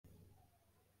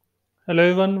Hello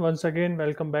everyone, once again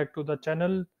welcome back to the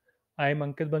channel. I am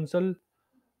Ankit Bansal.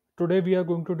 Today we are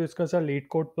going to discuss a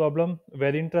Leetcode problem,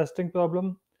 very interesting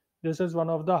problem. This is one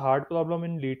of the hard problem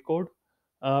in Leetcode.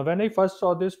 When I first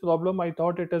saw this problem, I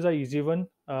thought it is a easy one,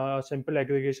 simple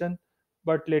aggregation,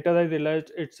 but later I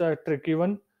realized it's a tricky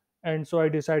one, and so I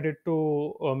decided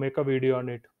to make a video on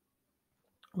it.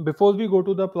 Before we go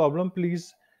to the problem,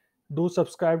 please do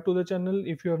subscribe to the channel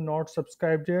if you have not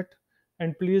subscribed yet,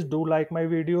 and please do like my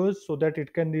videos so that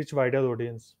it can reach wider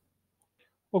audience.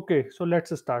 Okay, so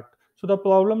let's start. So the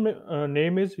problem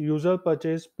name is user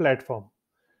purchase platform.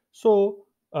 So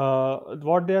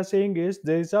what they are saying is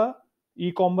there is a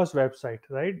e-commerce website,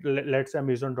 right? Let's say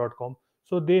Amazon.com.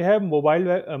 So they have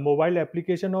mobile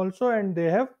application also, and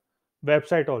they have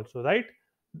website also, right?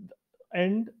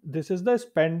 And this is the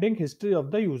spending history of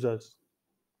the users.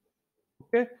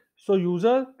 Okay, so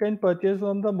user can purchase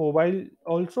from the mobile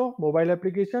also, mobile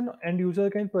application, and user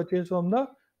can purchase from the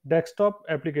desktop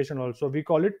application also. We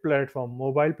call it platform,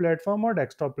 mobile platform or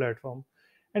desktop platform.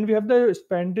 And we have the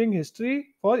spending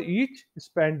history for each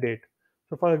spend date.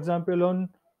 So for example, on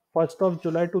 1st of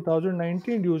July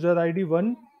 2019, user ID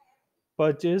 1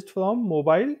 purchased from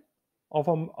mobile of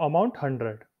amount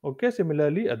 100. Okay,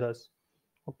 similarly others.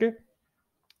 Okay,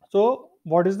 so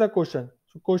what is the question?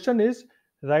 So question is,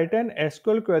 write an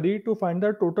SQL query to find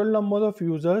the total number of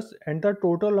users and the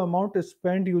total amount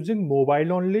spent using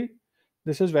mobile only.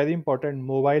 This is very important.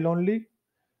 Mobile only,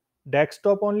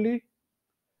 desktop only,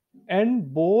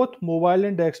 and both mobile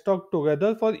and desktop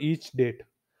together for each date.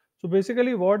 So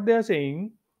basically what they are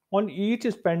saying, on each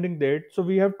spending date, so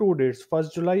we have two dates,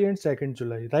 1st July and 2nd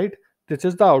July, right? This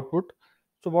is the output.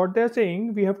 So what they are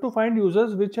saying, we have to find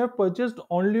users which have purchased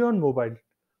only on mobile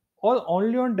or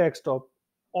only on desktop,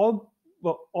 or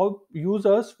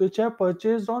users which have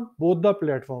purchased on both the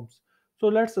platforms. So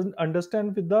let's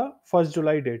understand with the 1st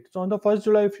July date. So on the 1st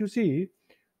July, if you see,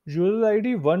 user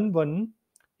ID 11,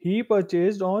 he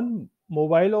purchased on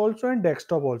mobile also and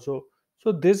desktop also.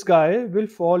 So this guy will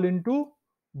fall into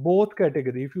both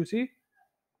category. If you see,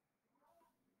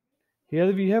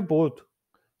 here we have both.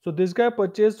 So this guy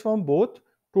purchased from both.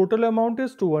 Total amount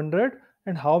is 200.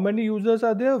 And how many users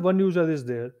are there? One user is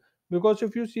there. Because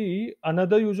if you see,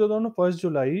 another user on 1st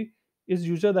July is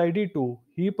user ID 2.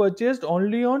 He purchased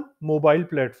only on mobile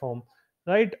platform.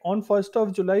 Right? On 1st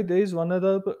of July, there is one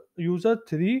other user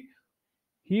 3.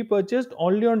 He purchased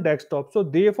only on desktop. So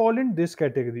they fall in this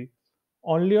category.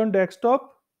 Only on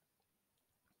desktop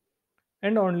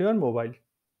and only on mobile.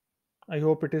 I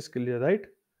hope it is clear, right?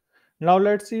 Now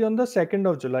let's see on the 2nd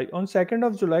of July. On 2nd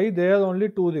of July, there are only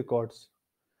two records.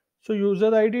 So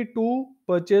user ID 2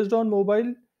 purchased on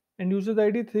mobile and user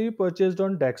ID 3 purchased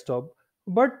on desktop.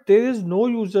 But there is no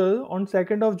user on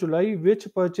 2nd of July which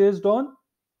purchased on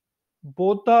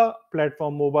both the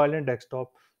platform mobile and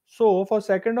desktop. So for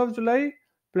 2nd of July,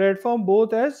 platform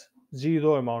both has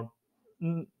zero amount.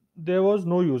 There was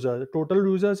no user. Total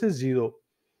users is zero.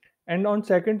 And on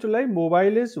 2nd July,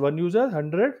 mobile is one user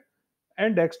 100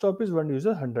 and desktop is one user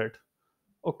 100.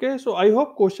 Okay, so I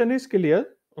hope question is clear.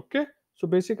 Okay, so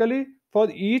basically for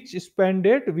each spend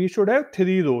date we should have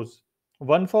three rows,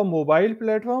 one for mobile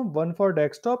platform, one for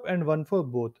desktop, and one for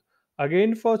both.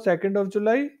 Again for 2nd of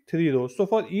July, three rows. So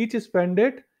for each spend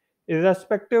date,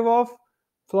 irrespective of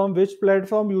from which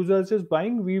platform users is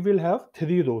buying, we will have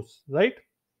three rows, right?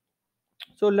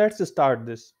 So let's start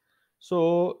this.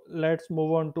 So let's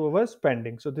move on to our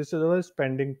spending. So this is our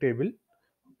spending table.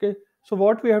 Okay, so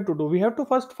what we have to do, we have to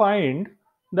first find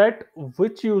that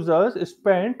which users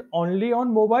spent only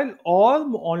on mobile or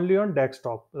only on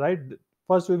desktop, right?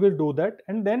 First we will do that,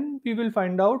 and then we will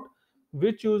find out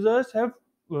which users have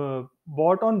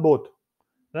bought on both,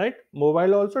 right?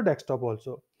 Mobile also, desktop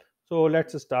also. So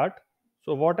let's start.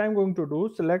 So what I'm going to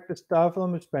do, select star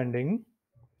from spending.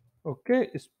 Okay,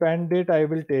 spend date I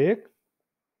will take,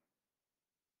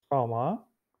 comma.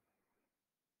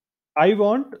 I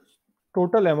want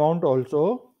total amount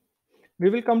also. We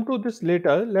will come to this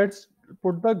later. Let's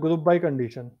put the group by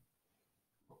condition.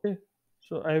 Okay.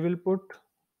 So I will put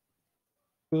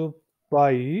group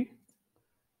by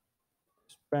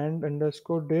spend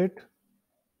underscore date,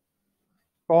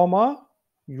 comma,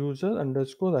 user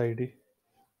underscore ID.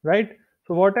 Right.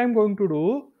 So what I'm going to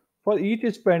do, for each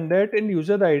spend date and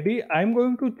user ID, I'm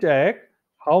going to check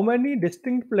how many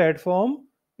distinct platform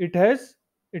it has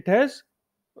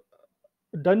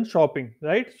done shopping.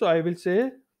 Right. So I will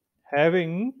say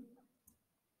having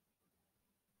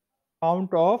count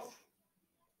of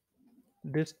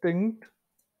distinct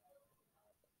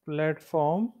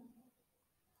platform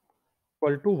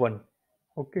equal to 1.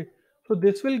 Okay, so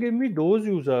this will give me those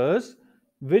users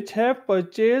which have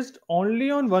purchased only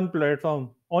on one platform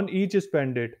on each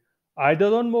spend date,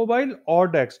 either on mobile or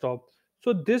desktop.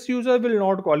 So this user will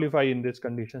not qualify in this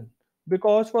condition,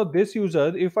 because for this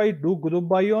user, if I do group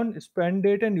by on spend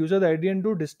date and user ID and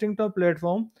do distinct on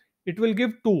platform, it will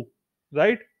give two,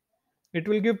 right? It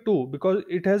will give two because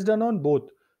it has done on both.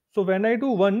 So when I do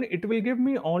one, it will give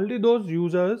me only those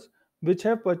users which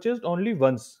have purchased only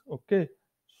once. Okay.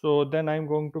 So then I'm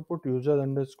going to put user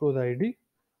underscore ID.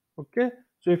 Okay.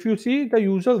 So if you see, the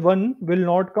user one will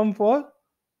not come for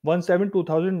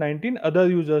 1/7/2019, other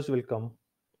users will come.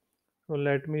 So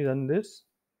let me run this.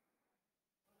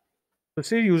 So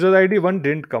see, user ID one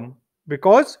didn't come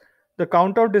because the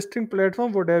count of distinct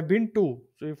platform would have been two.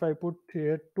 So if I put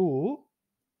here two,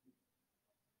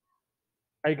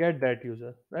 I get that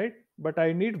user, right? But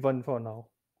I need one for now.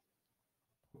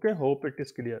 Okay, hope it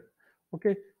is clear.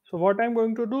 Okay, so what I'm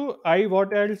going to do,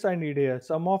 what else I need here?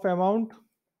 Sum of amount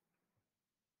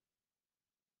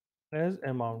as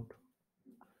amount,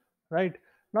 right?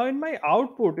 Now in my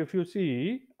output, if you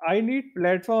see, I need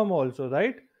platform also,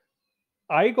 right?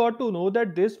 I got to know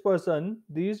that this person,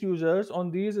 these users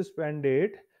on these spend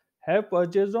date have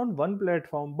purchased on one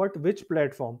platform, but which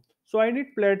platform? So I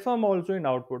need platform also in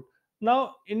output.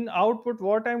 Now in output,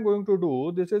 what I'm going to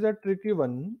do, this is a tricky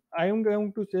one. I am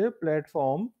going to say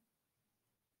platform,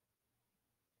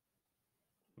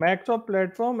 max of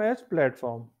platform as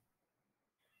platform.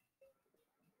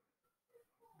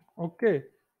 Okay.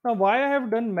 Now, why I have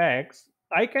done max?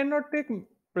 I cannot take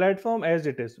platform as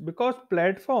it is because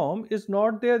platform is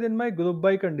not there in my group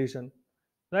by condition,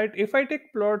 right? If I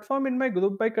take platform in my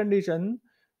group by condition,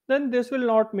 then this will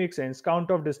not make sense. Count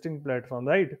of distinct platform,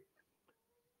 right?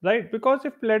 Right, because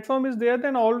if platform is there,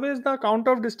 then always the count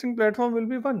of distinct platform will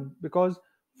be one. Because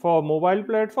for mobile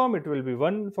platform, it will be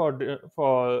one.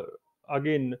 For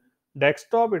again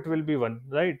desktop, it will be one,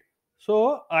 right?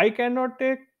 So I cannot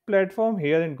take platform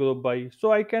here in group by.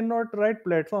 So I cannot write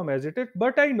platform as it is.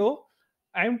 But I know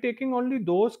I am taking only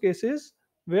those cases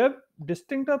where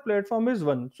distinct of platform is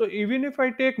one. So even if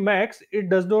I take max, it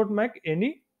does not make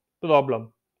any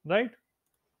problem, right?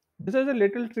 This is a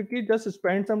little tricky. Just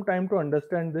spend some time to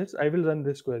understand this. I will run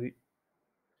this query.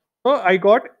 So I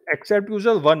got except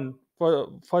user one for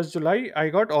 1st July. I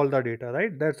got all the data,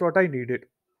 right? That's what I needed,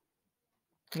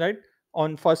 right?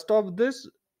 On first of this,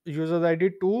 user ID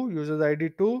two, user ID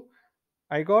two,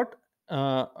 I got.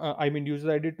 I mean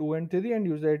user ID two and three and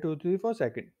user ID two three for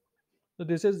second. So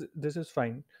this is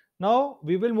fine. Now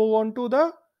we will move on to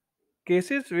the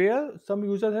cases where some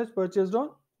user has purchased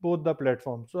on both the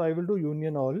platforms. So I will do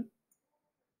union all.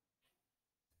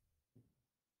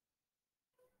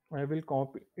 I will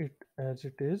copy it as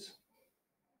it is,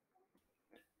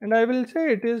 and I will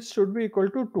say it is should be equal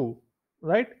to 2,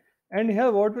 right? And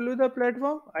here what will be the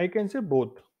platform? I can say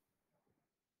both,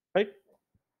 right?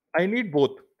 I need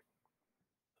both.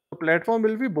 The platform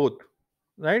will be both,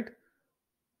 right?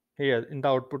 Here in the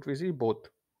output we see both.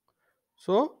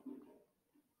 So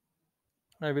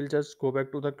I will just go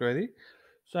back to the query.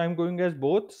 So I'm going as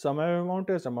both sum amount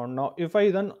as amount. Now if I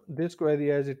run this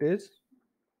query as it is,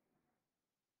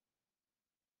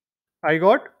 I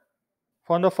got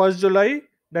from the 1st July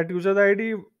that user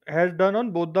ID has done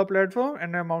on both the platform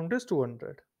and amount is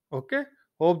 200. Okay,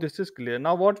 hope this is clear.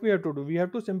 Now what we have to do, we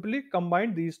have to simply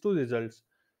combine these two results.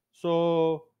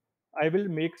 So I will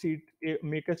make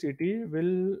a city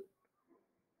will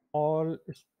all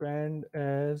spend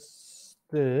as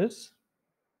this.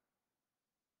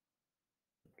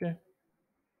 Okay,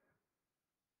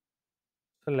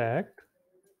 select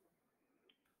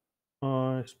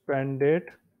spend it.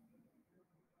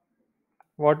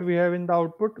 What we have in the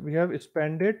output, we have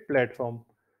spend it platform.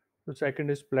 So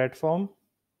second is platform,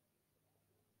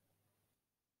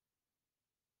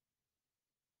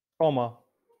 comma.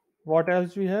 What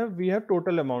else we have? We have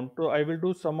total amount. So I will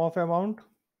do sum of amount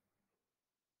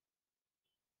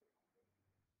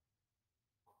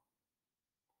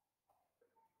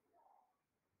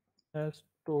as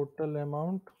total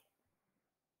amount.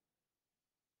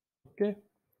 Okay.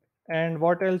 And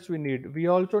what else we need? We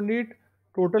also need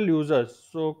total users.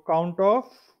 So count of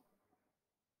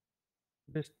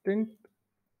distinct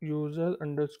user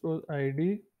underscore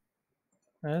ID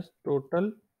as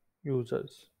total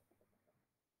users.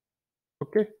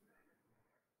 Okay.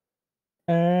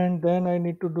 And then I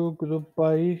need to do group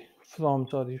by from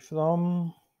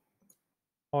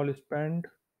all spend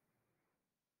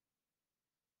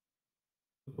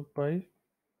group by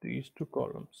these two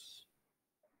columns.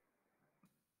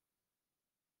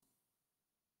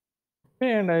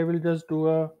 Okay, and I will just do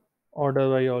a order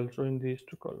by also in these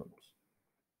two columns.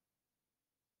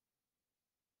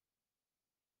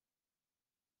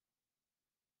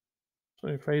 So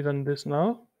if I run this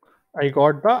now, I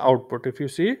got the output. If you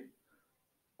see,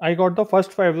 I got the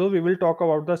first 5 row. We will talk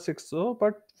about the sixth row,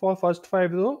 but for first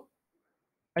 5 row,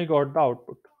 I got the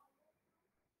output.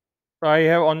 So I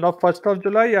have on the 1st of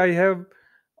July, I have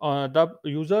the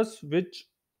users which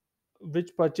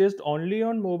purchased only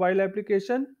on mobile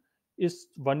application is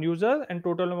one user and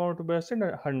total amount invested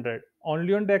 100.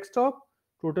 Only on desktop,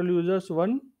 total users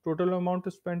one, total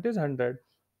amount spent is 100.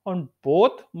 On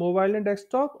both mobile and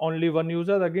desktop, only one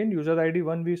user, again user ID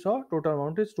one we saw, total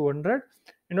amount is 200.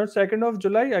 And on 2nd of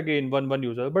July, again one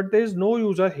user, but there is no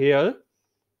user here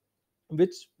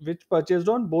which purchased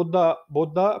on both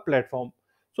the platform.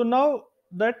 So now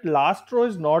that last row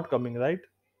is not coming, right?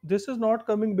 This is not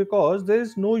coming because there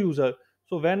is no user.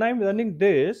 So when I'm running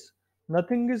this,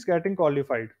 nothing is getting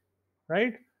qualified,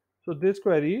 right? So this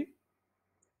query,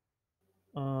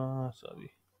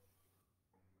 sorry,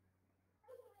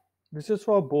 this is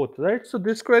for both, right? So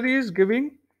this query is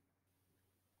giving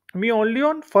me only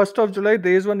on 1st of July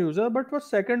there is one user, but for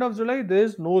 2nd of July there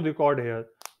is no record here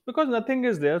because nothing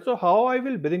is there. So how I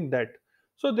will bring that?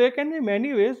 So there can be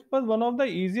many ways, but one of the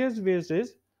easiest ways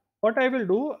is what I will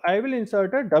do. I will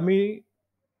insert a dummy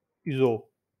ISO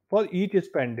for each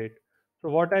spend date. So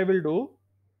what I will do?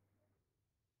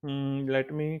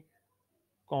 Let me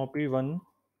copy one.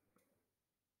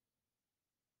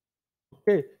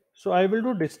 Okay. So I will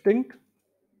do distinct.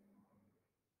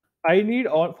 I need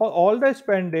all for all the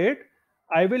spend date.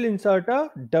 I will insert a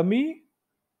dummy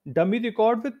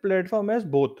record with platform as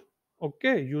both.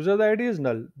 Okay, user ID is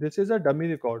null. This is a dummy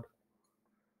record.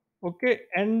 Okay,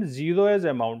 and zero as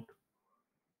amount.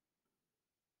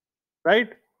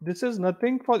 Right? This is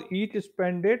nothing. For each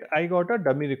spend date, I got a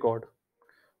dummy record.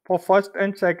 For first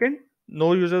and second,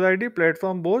 no user ID,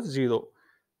 platform both zero.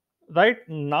 Right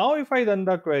now, if I run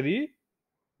the query,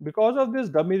 because of this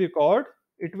dummy record,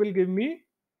 it will give me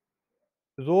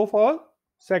row for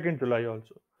 2nd July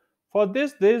also. For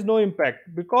this, there is no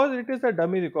impact because it is a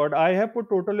dummy record. I have put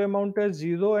total amount as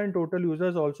zero and total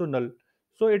users also null.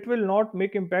 So it will not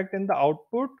make impact in the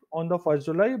output on the 1st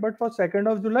July, but for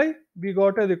 2nd of July, we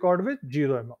got a record with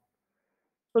zero amount.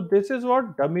 So this is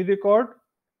what dummy record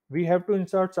we have to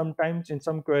insert sometimes in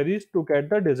some queries to get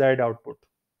the desired output.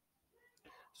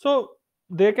 So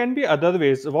there can be other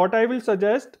ways. What I will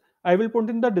suggest, I will put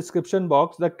in the description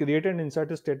box the create and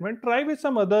insert statement. Try with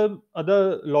some other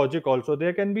logic also.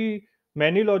 There can be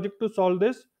many logic to solve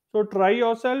this. So try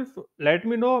yourself. Let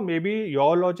me know. Maybe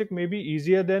your logic may be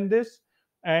easier than this,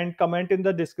 and comment in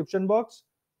the description box.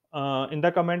 In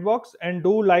the comment box, and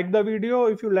do like the video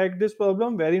if you like this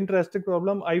problem. Very interesting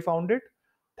problem. I found it.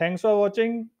 Thanks for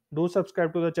watching. Do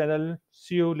subscribe to the channel.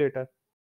 See you later.